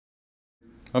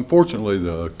Unfortunately,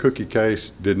 the cookie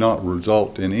case did not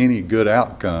result in any good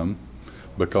outcome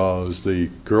because the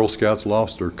Girl Scouts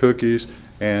lost their cookies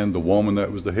and the woman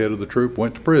that was the head of the troop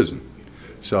went to prison.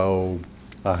 So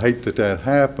I hate that that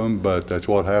happened, but that's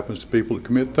what happens to people that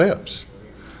commit thefts.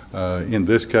 In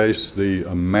this case, the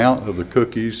amount of the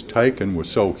cookies taken was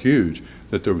so huge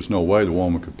that there was no way the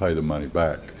woman could pay the money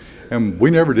back. And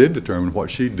we never did determine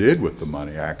what she did with the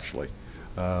money, actually.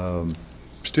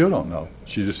 Still don't know.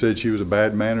 She just said she was a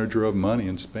bad manager of money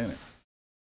and spent it.